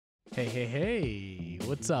Hey, hey, hey.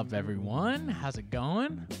 What's up, everyone? How's it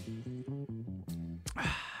going?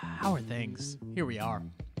 How are things? Here we are.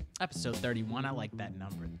 Episode 31. I like that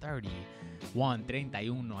number. 31.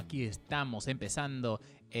 Aquí estamos empezando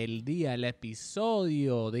el día, el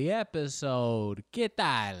episodio, the episode. ¿Qué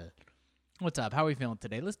tal? What's up? How are we feeling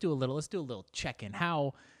today? Let's do a little check-in.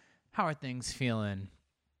 How are things feeling?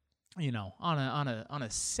 You know, on a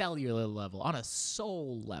cellular level, on a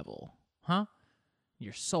soul level, huh?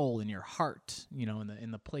 Your soul and your heart, you know, in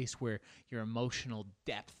the place where your emotional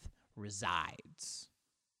depth resides,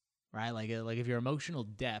 right? Like if your emotional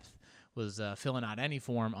depth was filling out any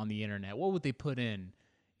form on the internet, what would they put in,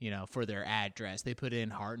 you know, for their address? They put in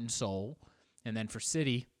heart and soul, and then for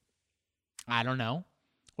city, I don't know.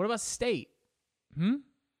 What about state?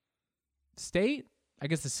 State? I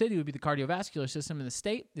guess the city would be the cardiovascular system in the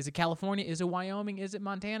state. Is it California? Is it Wyoming? Is it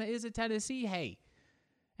Montana? Is it Tennessee? Hey,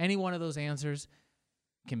 any one of those answers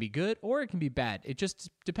can be good or it can be bad. It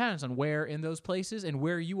just depends on where in those places and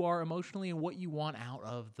where you are emotionally and what you want out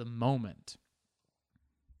of the moment.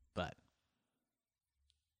 But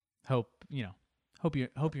hope you're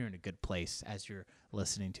in a good place as you're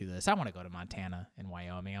listening to this. I want to go to Montana and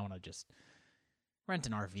Wyoming. I want to just rent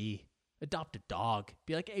an RV, adopt a dog,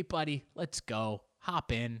 be like, "Hey buddy, let's go."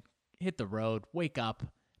 Hop in, hit the road, wake up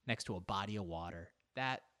next to a body of water.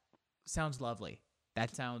 That sounds lovely.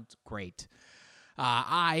 That sounds great.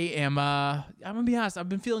 I'm gonna be honest. I've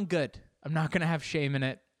been feeling good. I'm not gonna have shame in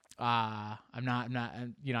it. I'm not.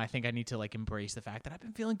 You know, I think I need to like embrace the fact that I've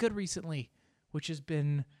been feeling good recently, which has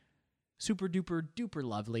been super duper duper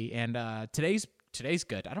lovely. And today's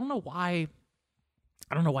good. I don't know why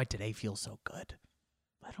today feels so good.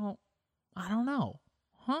 I don't know.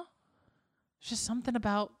 Huh? It's just something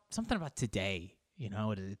about today. You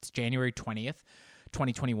know, it's January 20th,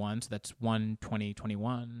 2021. So that's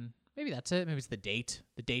 1/20/21. Maybe that's it. Maybe it's the date.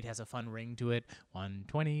 The date has a fun ring to it.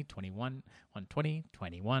 1/20/21,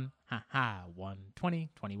 1/20/21. Ha ha.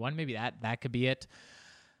 1/20/21. Maybe that could be it.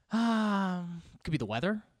 Could be the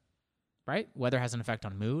weather, right? Weather has an effect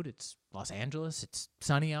on mood. It's Los Angeles. It's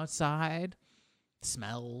sunny outside.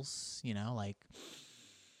 Smells, you know, like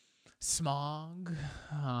smog.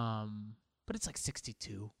 But it's like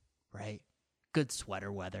 62, right? Good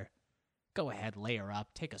sweater weather. Go ahead, layer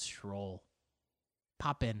up, take a stroll.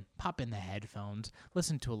 Pop in the headphones,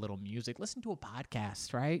 listen to a little music, listen to a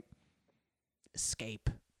podcast, right? Escape.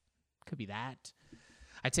 Could be that.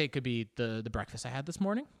 I'd say it could be the breakfast I had this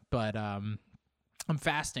morning, but I'm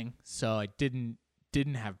fasting, so I didn't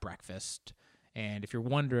have breakfast. And if you're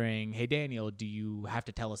wondering, hey, Daniel, do you have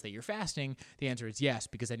to tell us that you're fasting? The answer is yes,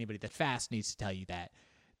 because anybody that fasts needs to tell you that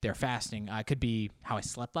they're fasting. It could be how I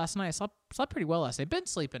slept last night. I slept pretty well last night. Been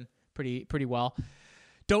sleeping pretty well.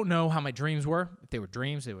 Don't know how my dreams were. If they were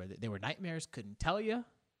dreams, they were nightmares. Couldn't tell you.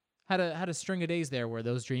 Had a string of days there where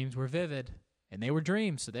those dreams were vivid and they were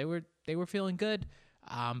dreams, so they were feeling good.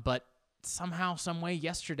 But somehow, some way,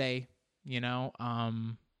 yesterday, I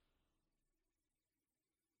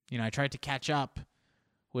tried to catch up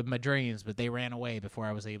with my dreams, but they ran away before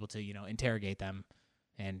I was able to, interrogate them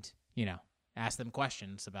and, ask them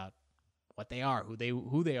questions about what they are, who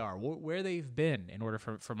they are, where they've been in order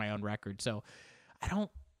for my own record. So I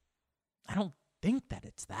don't think that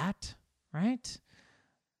it's that, right?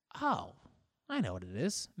 Oh, I know what it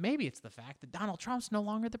is. Maybe it's the fact that Donald Trump's no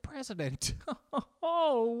longer the president.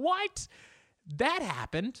 Oh, what? That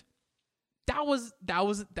happened. That was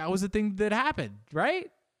the thing that happened,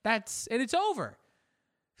 right? And it's over.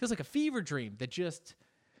 Feels like a fever dream that just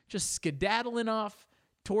skedaddling off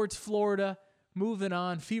towards Florida, moving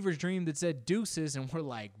on. Fever dream that said deuces, and we're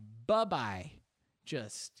like, bye-bye.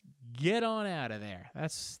 Just get on out of there.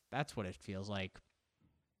 That's what it feels like.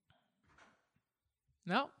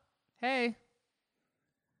 No. Hey.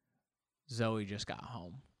 Zoe just got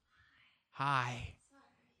home. Hi.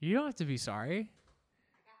 You don't have to be sorry.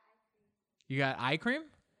 You got eye cream?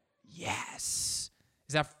 Yes.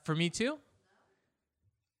 Is that for me too?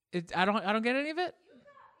 I don't get any of it?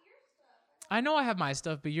 I know I have my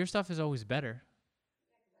stuff, but your stuff is always better.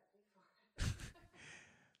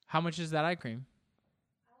 How much is that eye cream?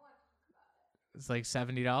 It's like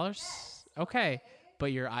 $70? Yes. Okay.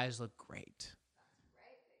 But your eyes look great.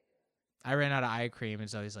 I ran out of eye cream, and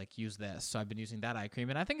Zoe's like, use this. So I've been using that eye cream,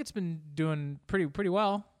 and I think it's been doing pretty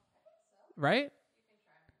well. Right?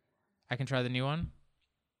 I can try the new one.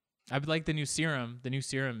 I would like the new serum. The new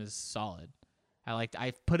serum is solid.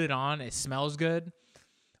 I put it on. It smells good.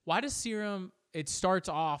 Why does serum, it starts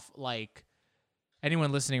off like,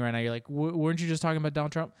 anyone listening right now, you're like, weren't you just talking about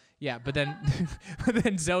Donald Trump? Yeah, but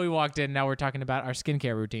then Zoe walked in. Now we're talking about our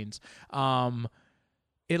skincare routines.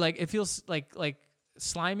 It feels like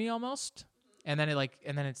slimy almost, and then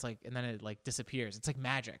it disappears. It's like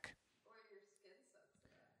magic.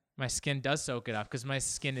 My skin does soak it up because my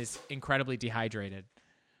skin is incredibly dehydrated.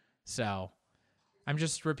 So I'm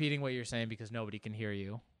just repeating what you're saying because nobody can hear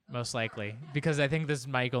you, most likely, because I think this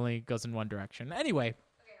mic only goes in one direction. Anyway,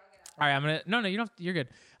 Okay, I'll get out. all right, I'm gonna. No, you don't. You're good.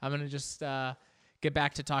 I'm gonna just get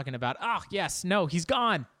back to talking about. Oh yes, no, he's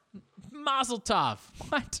gone. Mazel tov.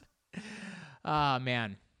 What?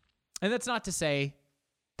 Man, and that's not to say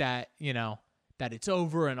that that it's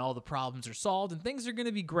over and all the problems are solved and things are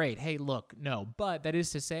gonna be great. Hey, look, no, but that is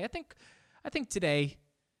to say, I think today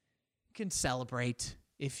you can celebrate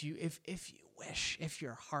if you wish, if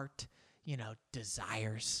your heart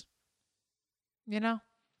desires,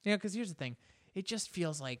 because here's the thing. It just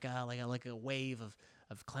feels like a wave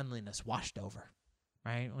of cleanliness washed over,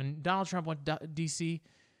 right? When Donald Trump went to D.C.,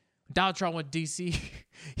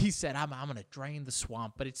 he said, I'm going to drain the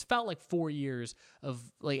swamp. But it's felt like 4 years of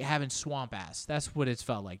like having swamp ass. That's what it's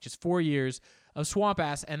felt like. Just 4 years of swamp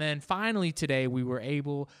ass. And then finally today we were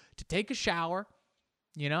able to take a shower.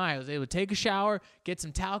 I was able to take a shower, get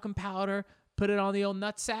some talcum powder, put it on the old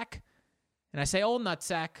nutsack. And I say old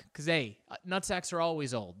nutsack because, hey, nutsacks are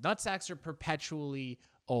always old. Nutsacks are perpetually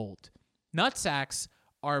old. Nutsacks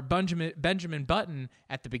are Benjamin Button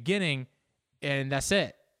at the beginning, and that's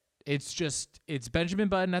it. It's Benjamin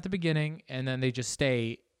Button at the beginning, and then they just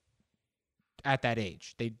stay at that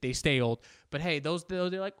age. They stay old. But, hey, they're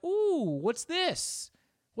like, ooh, what's this?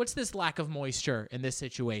 What's this lack of moisture in this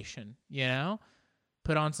situation,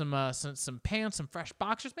 Put on some pants, some fresh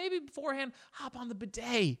boxers. Maybe beforehand, hop on the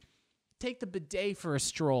bidet. Take the bidet for a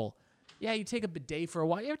stroll. Yeah, you take a bidet for a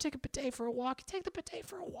walk. You ever take a bidet for a walk? You take the bidet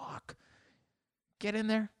for a walk. Get in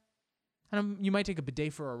there. And you might take a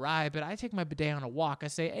bidet for a ride, but I take my bidet on a walk. I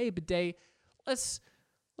say, hey, bidet, let's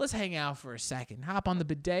hang out for a second. Hop on the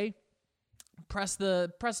bidet. Press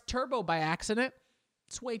turbo by accident.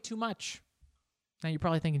 It's way too much. Now you're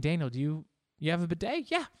probably thinking, Daniel, do you have a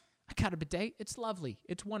bidet? Yeah. I got a bidet. It's lovely.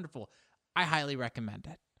 It's wonderful. I highly recommend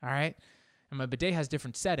it. All right. And my bidet has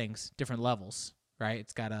different settings, different levels, right?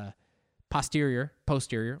 It's got a posterior,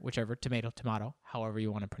 whichever, tomato, however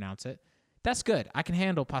you want to pronounce it. That's good. I can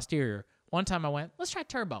handle posterior. One time I went, let's try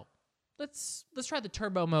turbo. Let's try the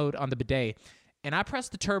turbo mode on the bidet. And I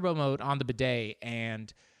pressed the turbo mode on the bidet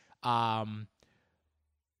and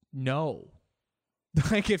no.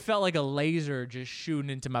 Like it felt like a laser just shooting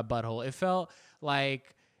into my butthole. It felt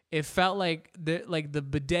like the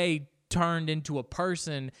bidet turned into a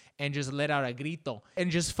person and just let out a grito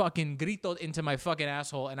and just fucking gritoed into my fucking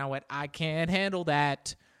asshole. And I went, I can't handle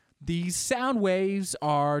that. These sound waves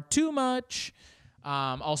are too much.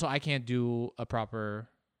 Also, I can't do a proper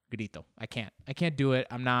grito. I can't do it.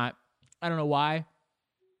 I don't know why.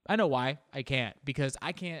 I know why I can't, because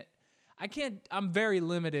I'm very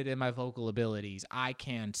limited in my vocal abilities. I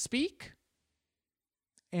can speak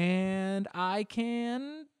and I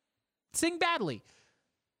can sing badly.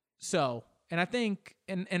 So, and I think,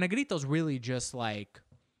 and a grito is really just like,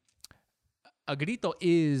 a grito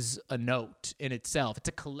is a note in itself. It's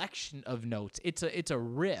a collection of notes. It's a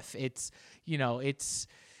riff. It's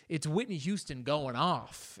Whitney Houston going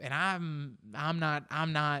off, and I'm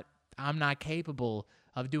not capable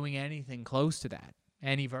of doing anything close to that,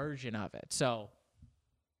 any version of it. So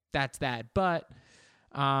that's that. But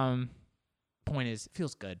point is, it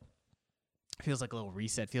feels good. It feels like a little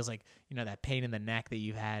reset. It feels like, that pain in the neck that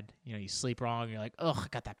you've had. You sleep wrong. You're like, ugh, I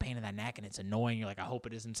got that pain in the neck and it's annoying. You're like, I hope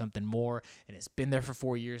it isn't something more. And it's been there for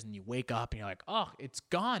 4 years, and you wake up and you're like, oh, it's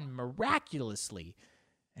gone miraculously.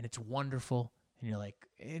 And it's wonderful. And you're like,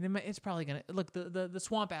 it's probably going to, look, the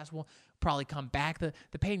swamp ass will probably come back. The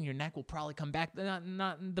pain in your neck will probably come back.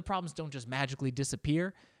 The problems don't just magically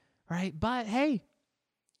disappear, right? But hey,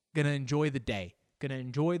 going to enjoy the day. Going to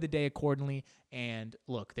enjoy the day accordingly. And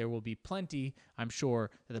look, there will be plenty, I'm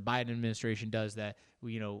sure, that the Biden administration does that,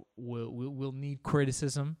 will need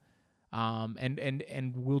criticism,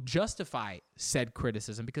 and will justify said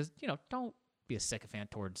criticism because, don't be a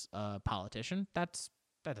sycophant towards a politician. That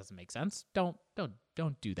doesn't make sense. Don't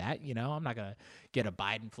do that. I'm not going to get a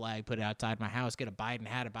Biden flag, put it outside my house, get a Biden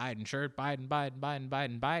hat, a Biden shirt,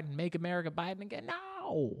 Biden, make America Biden again.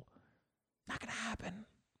 No, not going to happen.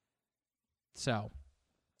 So,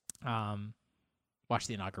 watched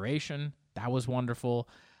the inauguration. That was wonderful.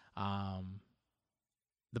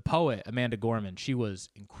 The poet, Amanda Gorman, she was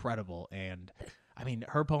incredible. And,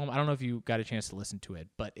 her poem, I don't know if you got a chance to listen to it,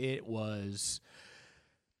 but it was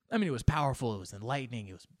powerful. It was enlightening.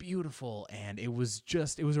 It was beautiful. And it was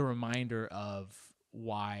a reminder of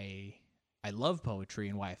why I love poetry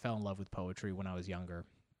and why I fell in love with poetry when I was younger.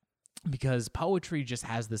 because poetry just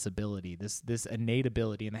has this ability, this innate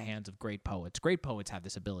ability in the hands of great poets. Great poets have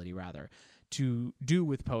this ability, rather, to do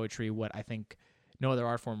with poetry what I think no other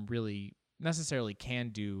art form really necessarily can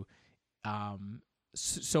do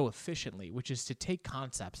so efficiently, which is to take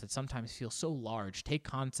concepts that sometimes feel so large, take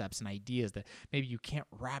concepts and ideas that maybe you can't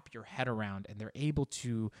wrap your head around, and they're able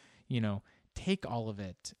to, take all of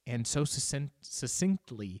it and so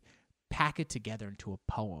succinctly pack it together into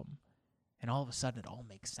a poem. And all of a sudden, it all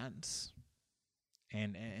makes sense.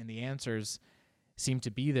 And the answers seem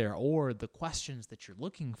to be there, or the questions that you're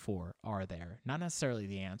looking for are there. Not necessarily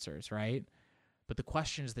the answers, right? But the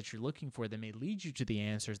questions that you're looking for that may lead you to the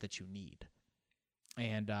answers that you need.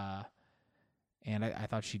 And I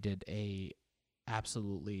thought she did a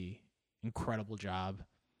absolutely incredible job,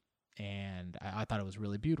 and I thought it was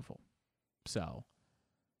really beautiful. So,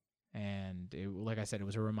 and like I said, it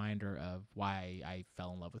was a reminder of why I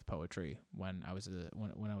fell in love with poetry when I was a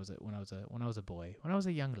boy, when I was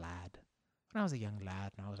a young lad, and I was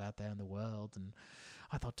out there in the world, and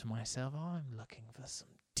I thought to myself, oh, I'm looking for some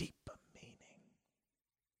deeper meaning.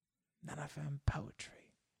 And then I found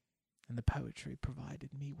poetry, and the poetry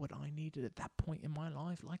provided me what I needed at that point in my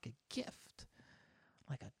life, like a gift,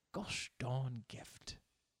 like a gosh darn gift.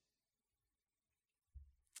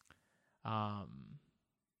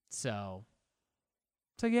 So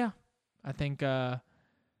yeah, I think we'll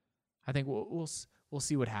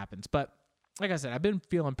see what happens. But like I said, I've been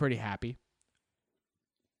feeling pretty happy.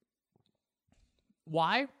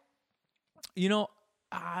 Why? Not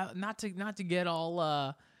to get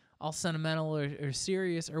all sentimental or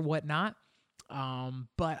serious or whatnot.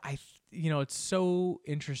 But it's so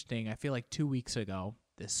interesting. I feel like 2 weeks ago,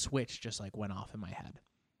 this switch just like went off in my head,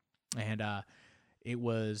 and it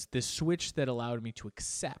was this switch that allowed me to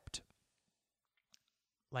accept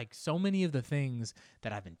like so many of the things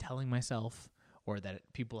that I've been telling myself, or that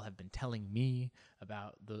people have been telling me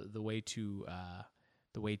about the way to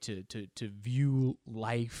view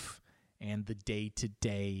life and the day to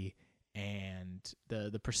day, and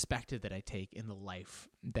the perspective that I take in the life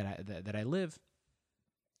that I live.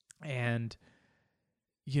 And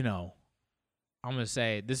I'm going to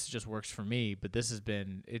say this just works for me, but it's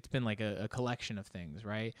been like a collection of things,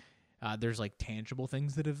 right? There's like tangible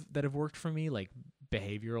things that have worked for me, like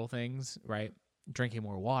behavioral things, right? Drinking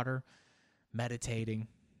more water, meditating,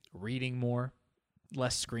 reading more,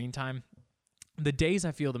 less screen time. The days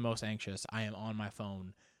I feel the most anxious, I am on my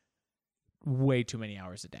phone way too many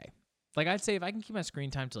hours a day. Like I'd say if I can keep my screen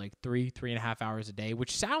time to like 3.5 hours a day,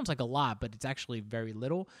 which sounds like a lot, but it's actually very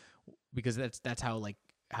little, because that's how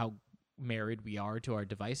married we are to our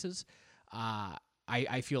devices. I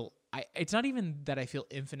feel it's not even that I feel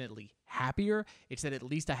infinitely happier. It's that at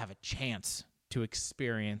least I have a chance to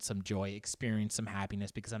experience some joy, experience some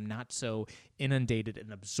happiness, because I'm not so inundated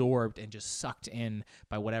and absorbed and just sucked in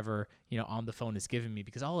by whatever, on the phone is giving me,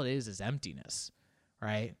 because all it is emptiness,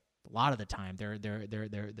 right? A lot of the time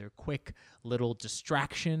they're quick little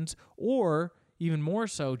distractions, or even more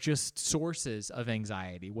so just sources of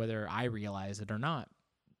anxiety, whether I realize it or not.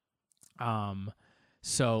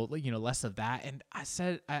 So less of that. And I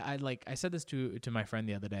said this to my friend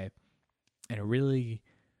the other day, and it really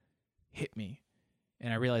hit me.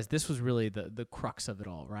 And I realized this was really the crux of it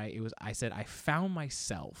all, right? I said, I found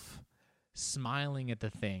myself smiling at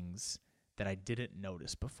the things that I didn't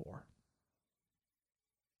notice before.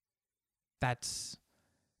 That's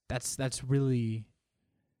really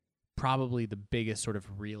probably the biggest sort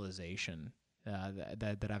of realization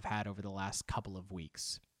that I've had over the last couple of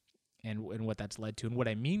weeks. And what that's led to. And what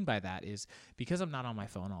I mean by that is because I'm not on my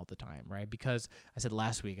phone all the time, right? Because I said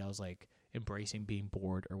last week I was like embracing being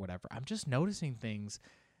bored or whatever. I'm just noticing things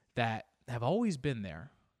that have always been there,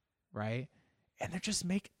 right? And they're just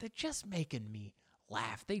making me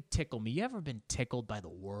laugh. They tickle me. You ever been tickled by the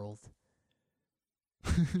world?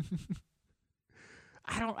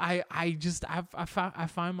 I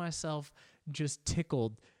find myself just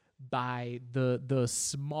tickled by the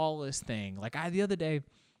smallest thing. Like the other day,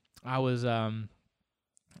 I was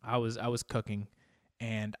cooking,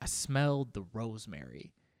 and I smelled the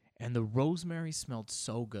rosemary, and the rosemary smelled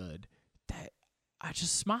so good that I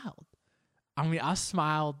just smiled. I mean, I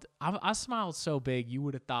smiled so big you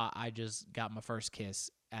would have thought I just got my first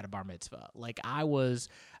kiss at a bar mitzvah. Like I was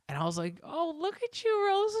like, oh, look at you,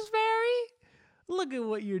 rosemary. Look at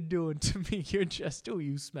what you're doing to me.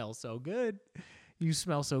 You smell so good. You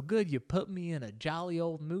smell so good. You put me in a jolly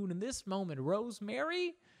old mood in this moment,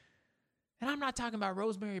 rosemary. And I'm not talking about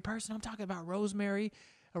rosemary person. I'm talking about rosemary,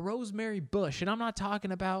 a rosemary bush. And I'm not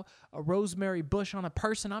talking about a rosemary bush on a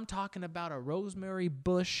person. I'm talking about a rosemary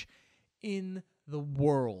bush in the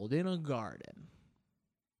world, in a garden.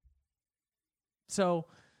 So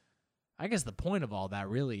I guess the point of all that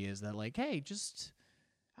really is that, like, hey, just,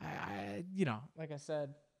 like I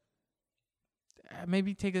said,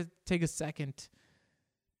 maybe take a second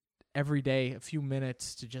every day, a few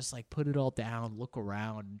minutes to just like put it all down, look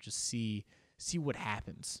around, and just see what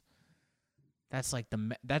happens. That's like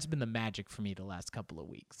that's been the magic for me the last couple of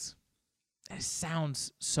weeks. It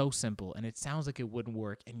sounds so simple, and it sounds like it wouldn't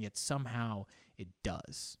work, and yet somehow it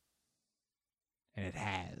does, and it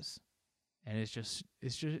has, and it's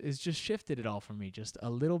just shifted it all for me, just a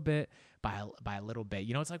little bit by a little bit.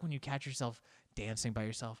 You know, it's like when you catch yourself dancing by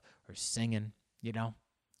yourself or singing. You know,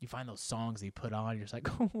 you find those songs that you put on, you're just like,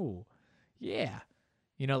 oh, yeah.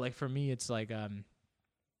 You know, like for me, it's like Los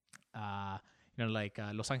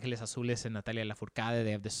Ángeles Azules and Natalia Lafourcade, they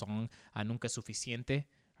have this song, Nunca es Suficiente,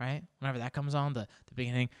 right? Whenever that comes on, the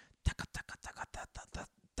beginning,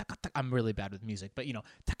 I'm really bad with music, but, you know,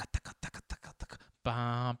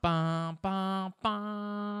 bam, bam, bam,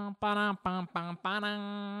 bam, bam, bam, bam,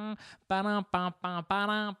 bam, bam, bam, bam,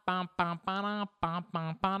 bam, bam, bam,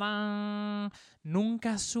 bam, bam,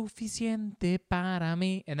 nunca suficiente para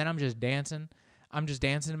mí. And then I'm just dancing. I'm just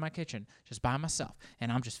dancing in my kitchen, just by myself,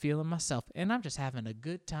 and I'm just feeling myself, and I'm just having a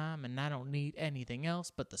good time, and I don't need anything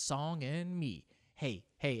else but the song and me. Hey,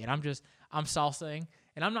 and I'm salsaing,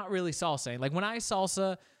 and I'm not really salsaing. Like when I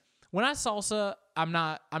salsa, I'm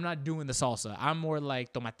not doing the salsa. I'm more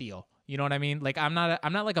like tomatillo. You know what I mean? Like I'm not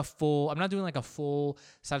doing like a full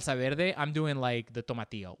salsa verde. I'm doing like the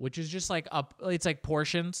tomatillo, which is just like it's like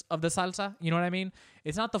portions of the salsa. You know what I mean?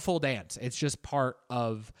 It's not the full dance. It's just part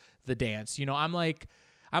of the dance. You know, I'm like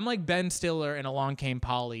Ben Stiller in Along Came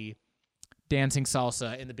Polly dancing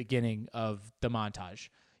salsa in the beginning of the montage.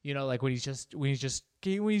 You know, like when he's just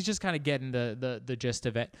kind of getting the gist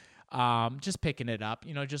of it. Just picking it up,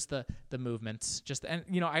 you know, just the movements, and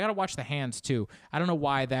you know, I got to watch the hands too. I don't know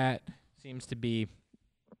why that seems to be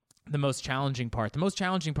the most challenging part. The most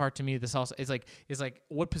challenging part to me, this also is like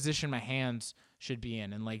what position my hands should be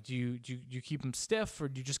in, and like, do you keep them stiff, or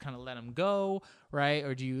do you just kind of let them go, right?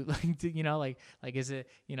 Or do you like is it,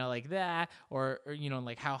 you know, like that, or you know,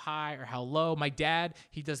 like how high or how low? My dad,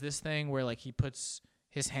 he does this thing where like he puts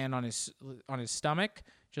his hand on his stomach,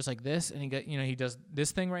 just like this, and he does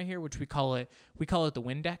this thing right here, which we call it the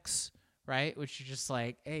Windex, right? Which is just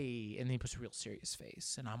like, hey, and then he puts a real serious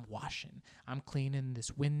face, and I'm cleaning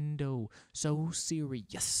this window so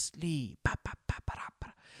seriously. Pa, pa, pa, pa,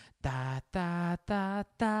 pa. Da da da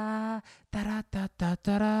da da da da da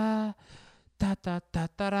da da da da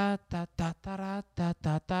da da da da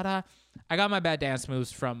da da. I got my bad dance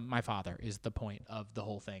moves from my father, is the point of the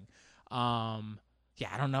whole thing. Yeah,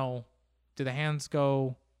 I don't know. Do the hands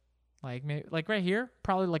go like maybe like right here,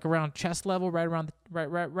 probably like around chest level, right around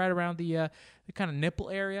the kind of nipple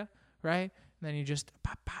area, right? And then you just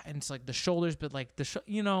pop, pop, and it's like the shoulders, but like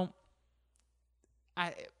you know,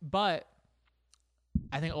 but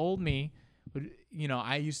I think old me would, you know,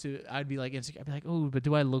 I'd be like insecure. I'd be like, oh, but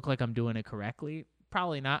do I look like I'm doing it correctly?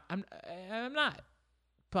 Probably not. I'm not,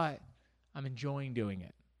 but I'm enjoying doing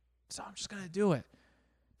it, so I'm just gonna do it.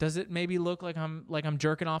 Does it maybe look like I'm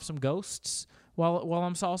jerking off some ghosts while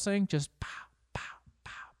I'm salsaing? Just pow, pow,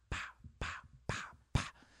 pow, pow, pow, pow, pow.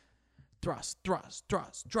 Thrust, drop,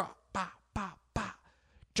 pow, pow, pow.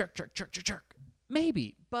 Jerk, jerk, jerk, jerk, jerk.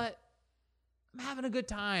 Maybe, but I'm having a good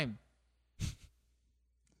time.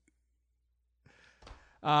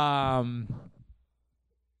 By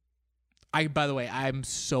the way, I'm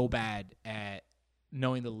so bad at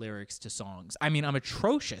knowing the lyrics to songs. I mean, I'm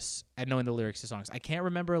atrocious at knowing the lyrics to songs. I can't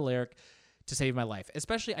remember a lyric to save my life.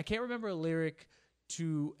 Especially, I can't remember a lyric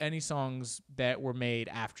to any songs that were made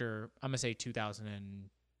after, I'm going to say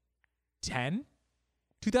 2010,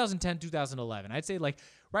 2011. I'd say like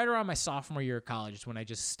right around my sophomore year of college is when I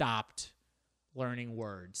just stopped learning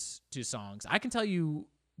words to songs. I can tell you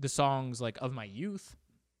the songs like of my youth.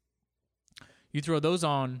 You throw those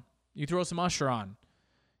on, you throw some Usher on.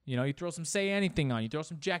 You know, you throw some Say Anything on. You throw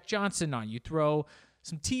some Jack Johnson on. You throw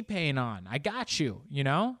some T-Pain on. I got you, you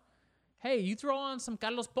know? Hey, you throw on some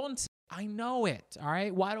Carlos Ponce. I know it, all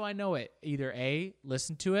right? Why do I know it? Either A,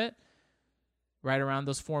 listen to it right around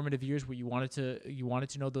those formative years where you wanted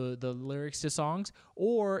to know the lyrics to songs,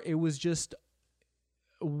 or it was just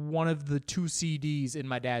one of the 2 CDs in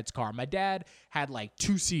my dad's car. My dad had like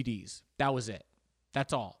 2 CDs. That was it.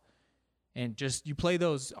 That's all. And just you play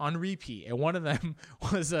those on repeat, and one of them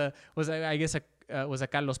was a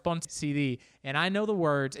Carlos Ponce CD, and I know the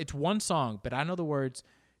words. It's one song, but I know the words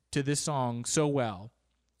to this song so well.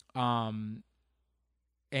 And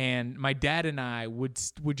my dad and I would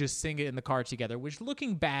just sing it in the car together. Which,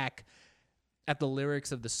 looking back, at the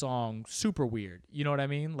lyrics of the song super weird. You know what I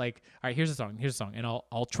mean? Like, all right, here's the song, and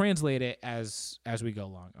I'll translate it as we go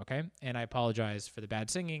along, okay? And I apologize for the bad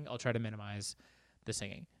singing. I'll try to minimize the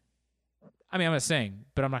singing. I mean, I'm gonna sing,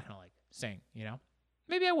 but I'm not gonna like sing, you know?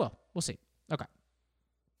 Maybe I will. We'll see. Okay.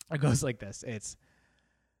 It goes like this. It's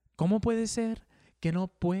 ¿Cómo puede ser que no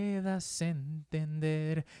puedas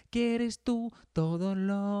entender que eres tú todo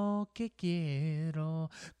lo que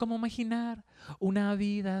quiero? ¿Cómo imaginar una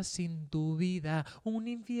vida sin tu vida, un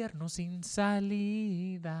infierno sin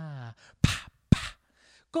salida? Pa, pa.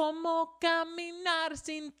 ¿Cómo caminar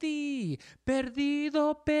sin ti,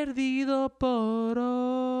 perdido, perdido por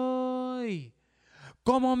hoy?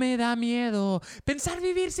 ¿Cómo me da miedo pensar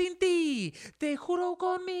vivir sin ti? Te juro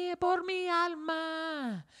por mi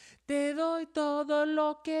alma. Te doy todo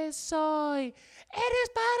lo que soy. Eres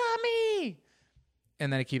para mí.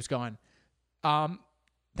 And then it keeps going.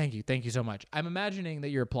 Thank you so much. I'm imagining that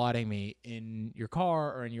you're applauding me in your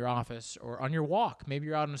car or in your office or on your walk. Maybe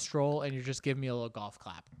you're out on a stroll and you're just giving me a little golf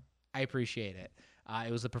clap. I appreciate it.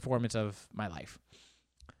 It was the performance of my life.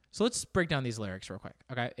 So let's break down these lyrics real quick.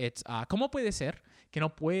 Okay, it's ¿Cómo puede ser que no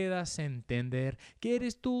puedas entender que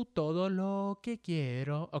eres tú todo lo que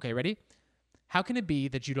quiero? Okay, ready? How can it be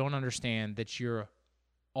that you don't understand that you're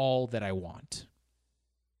all that I want?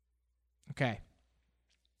 Okay.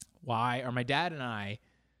 Why are my dad and I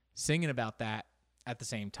singing about that at the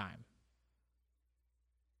same time?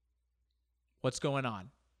 What's going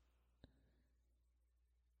on?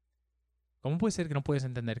 ¿Cómo puede ser que no puedes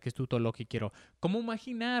entender que es tú todo lo que quiero? ¿Cómo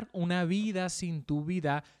imaginar una vida sin tu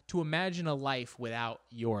vida? To imagine a life without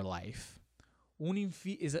your life. Un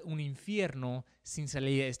infierno sin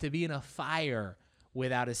salida is to be in a fire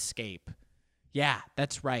without escape. Yeah,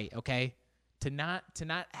 that's right, okay? To not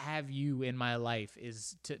have you in my life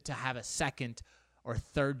is to have a second or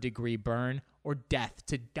third degree burn or death,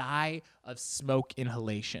 to die of smoke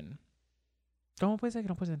inhalation. ¿Cómo puede ser que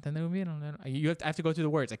no puedes entender un infierno? I have to go through the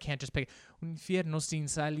words. I can't just pick un infierno sin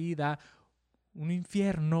salida. Un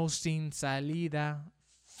infierno sin salida.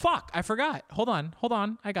 Fuck, I forgot. Hold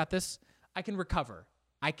on. I got this. I can recover.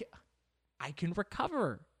 I can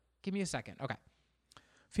recover. Give me a second. Okay.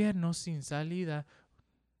 Infierno sin salida.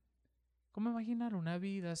 ¿Cómo imaginar una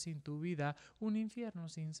vida sin tu vida? Un infierno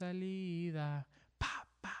sin salida. Pa,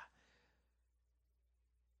 pa.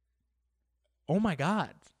 Oh my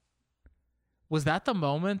God. Was that the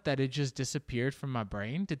moment that it just disappeared from my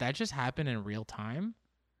brain? Did that just happen in real time?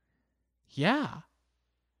 Yeah.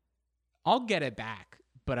 I'll get it back,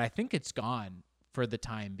 but I think it's gone for the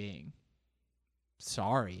time being.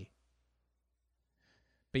 Sorry.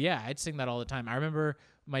 But yeah, I'd sing that all the time. I remember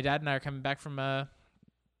my dad and I are coming back from a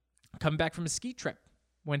ski trip.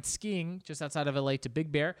 Went skiing just outside of LA to Big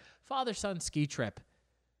Bear. Father-son ski trip.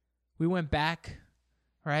 We went back,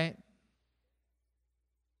 right?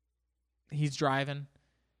 He's driving,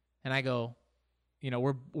 and I go, you know,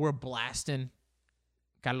 we're blasting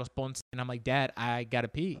Carlos Ponce, and I'm like, Dad, I gotta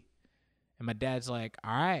pee, and my dad's like,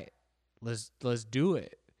 all right, let's do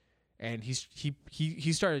it, and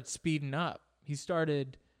he started speeding up. He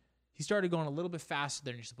started going a little bit faster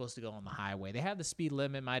than you're supposed to go on the highway. They have the speed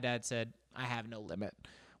limit. My dad said, I have no limit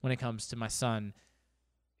when it comes to my son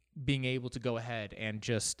being able to go ahead and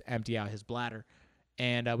just empty out his bladder.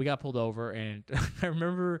 And we got pulled over, and I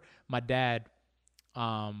remember my dad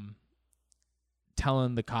telling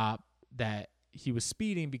the cop that he was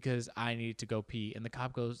speeding because I needed to go pee. And the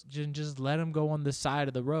cop goes, just let him go on the side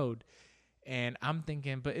of the road. And I'm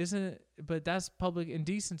thinking, but that's public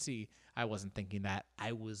indecency. I wasn't thinking that.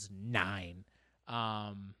 I was 9.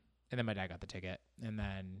 And then my dad got the ticket. And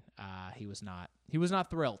then he was not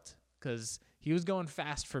thrilled because he was going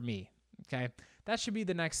fast for me. Okay. That should be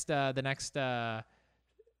the next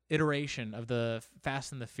iteration of the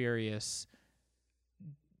Fast and the Furious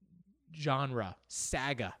genre,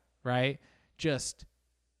 saga, right? Just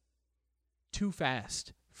too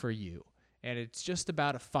fast for you. And it's just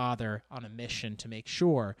about a father on a mission to make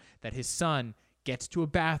sure that his son gets to a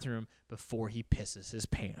bathroom before he pisses his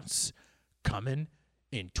pants. Coming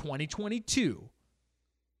in 2022,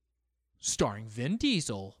 starring Vin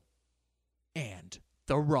Diesel and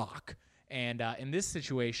The Rock. And in this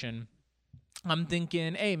situation, I'm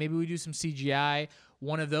thinking, hey, maybe we do some CGI.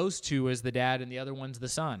 One of those two is the dad and the other one's the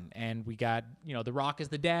son. And we got, The Rock is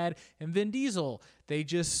the dad and Vin Diesel. They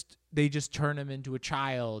just turn him into a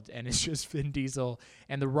child, and it's just Vin Diesel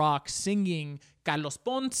and The Rock singing Carlos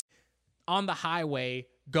Ponce on the highway,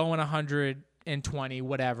 going 120,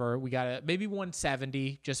 whatever. We got maybe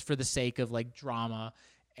 170 just for the sake of like drama.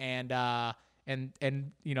 And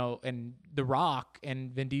and you know, and The Rock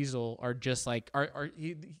and Vin Diesel are just like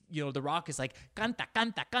you know, The Rock is like canta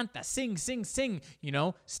canta canta, sing sing sing, you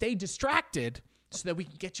know, stay distracted so that we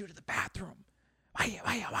can get you to the bathroom. Vaya,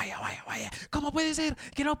 vaya, vaya, vaya, vaya. ¿Cómo puede ser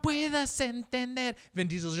que no puedas entender? Vin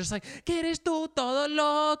Diesel's just like, ¿Quieres tú todo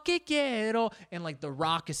lo que quiero? And like The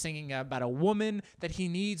Rock is singing about a woman that he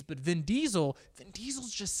needs, but Vin Diesel's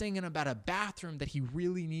just singing about a bathroom that he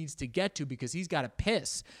really needs to get to because he's got to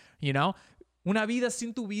piss, you know? Una vida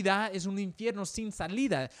sin tu vida es un infierno sin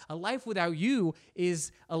salida. A life without you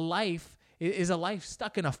is a life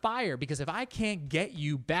stuck in a fire, because if I can't get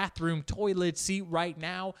you bathroom toilet seat right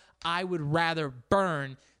now, I would rather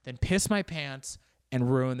burn than piss my pants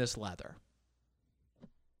and ruin this leather.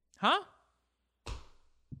 Huh?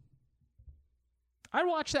 I'd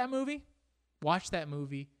watch that movie. Watch that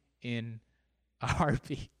movie in a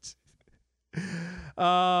heartbeat.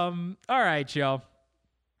 All right, y'all.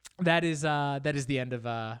 That is the end of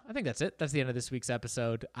I think that's it. That's the end of this week's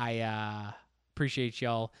episode. I appreciate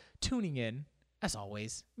y'all tuning in, as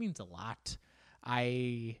always. It means a lot.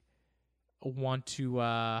 I want to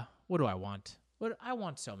what do I want? I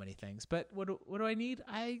want so many things, but what do I need?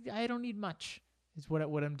 I don't need much. Is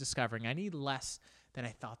what I'm discovering. I need less than I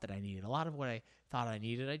thought that I needed. A lot of what I thought I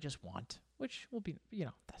needed, I just want, which will be, you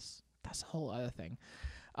know, that's a whole other thing.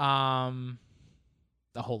 A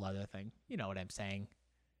whole other thing. You know what I'm saying?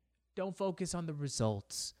 Don't focus on the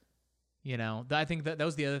results. You know, I think that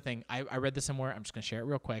was the other thing. I read this somewhere. I'm just going to share it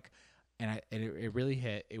real quick. And it really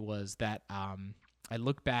hit. It was that I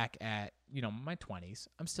look back at, you know, my 20s.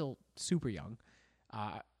 I'm still super young.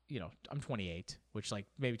 You know, I'm 28, which like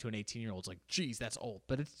maybe to an 18-year-old is like, geez, that's old.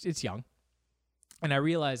 But it's young. And I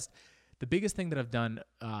realized the biggest thing that I've done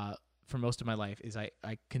for most of my life is I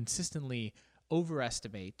consistently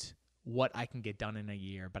overestimate what I can get done in a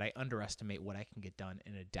year, but I underestimate what I can get done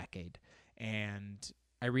in a decade. And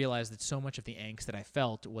I realized that so much of the angst that I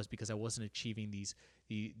felt was because I wasn't achieving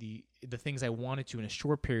the things I wanted to in a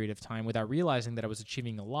short period of time, without realizing that I was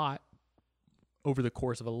achieving a lot over the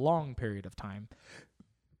course of a long period of time.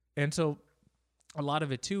 And so a lot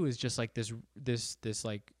of it too is just like this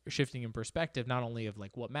like shifting in perspective, not only of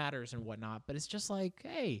like what matters and whatnot, but it's just like,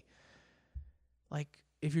 hey, like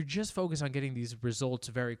if you're just focused on getting these results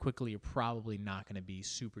very quickly, you're probably not going to be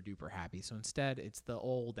super duper happy. So instead, it's the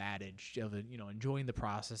old adage of, you know, enjoying the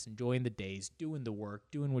process, enjoying the days, doing the work,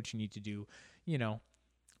 doing what you need to do, you know,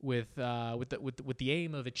 with the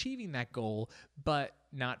aim of achieving that goal, but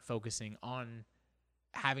not focusing on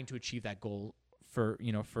having to achieve that goal for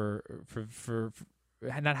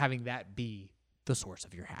not having that be the source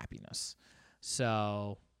of your happiness.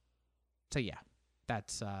 So yeah,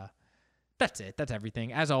 that's it. That's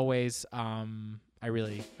everything. As always, I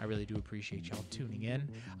really do appreciate y'all tuning in.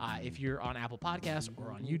 If you're on Apple Podcasts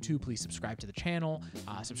or on YouTube, please subscribe to the channel,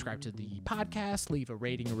 subscribe to the podcast, leave a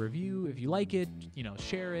rating, a review if you like it, you know,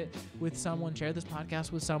 share it with someone, share this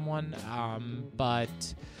podcast with someone.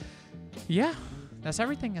 But yeah, that's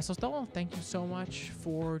everything. Eso es todo. Thank you so much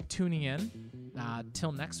for tuning in.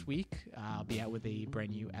 Till next week, I'll be out with a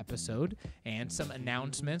brand new episode and some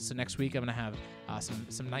announcements. So next week, I'm going to have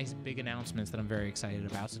some nice big announcements that I'm very excited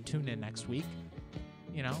about. So tune in next week.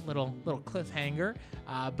 You know, little cliffhanger.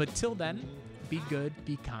 But till then, be good,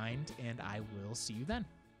 be kind, and I will see you then.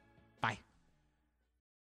 Bye.